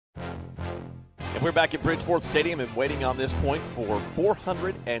And we're back at Bridgeport Stadium and waiting on this point for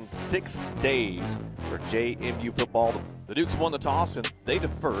 406 days for JMU football. The Dukes won the toss and they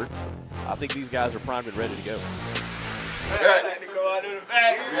deferred. I think these guys are primed and ready to go.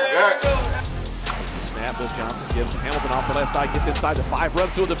 Snap, Bill Johnson gives to Hamilton off the left side, gets inside the 5,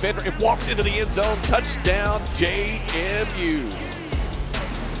 runs to a defender, and walks into the end zone. Touchdown, JMU.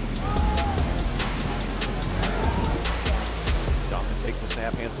 Johnson takes the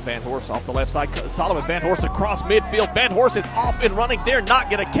snap, hands to Van Horst off the left side. Solomon Van Horst across midfield. Van Horst is off and running. They're not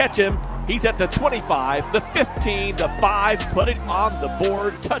going to catch him. He's at the 25, the 15, the 5. Put it on the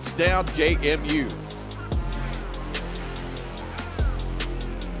board. Touchdown, JMU.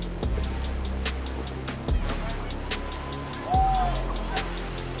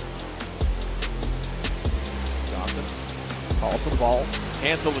 Calls for the ball,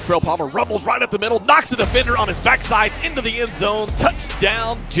 hands to Latrell Palmer, rumbles right up the middle, knocks the defender on his backside into the end zone.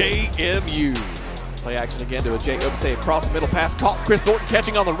 Touchdown, JMU. Play action again to a Jay Obsay across the middle pass, caught Chris Thornton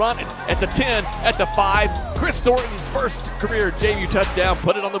catching on the run, and at the 10, at the 5, Chris Thornton's first career JMU touchdown,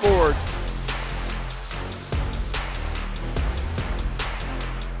 put it on the board.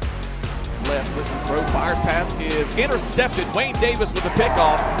 Left with the throw, fires pass is intercepted. Wayne Davis with the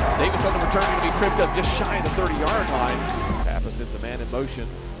pickoff. Davis on the return going to be tripped up just shy of the 30-yard line. Pappas sends a man in motion,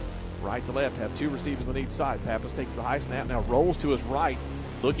 right to left, have 2 receivers on each side. Pappas takes the high snap, now rolls to his right,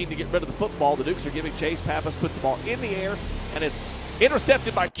 looking to get rid of the football. The Dukes are giving chase. Pappas puts the ball in the air, and it's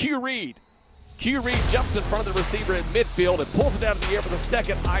intercepted by Q Reed. Q Reed jumps in front of the receiver in midfield and pulls it down to the air for the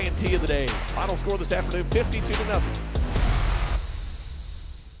second INT of the day. Final score this afternoon, 52-0.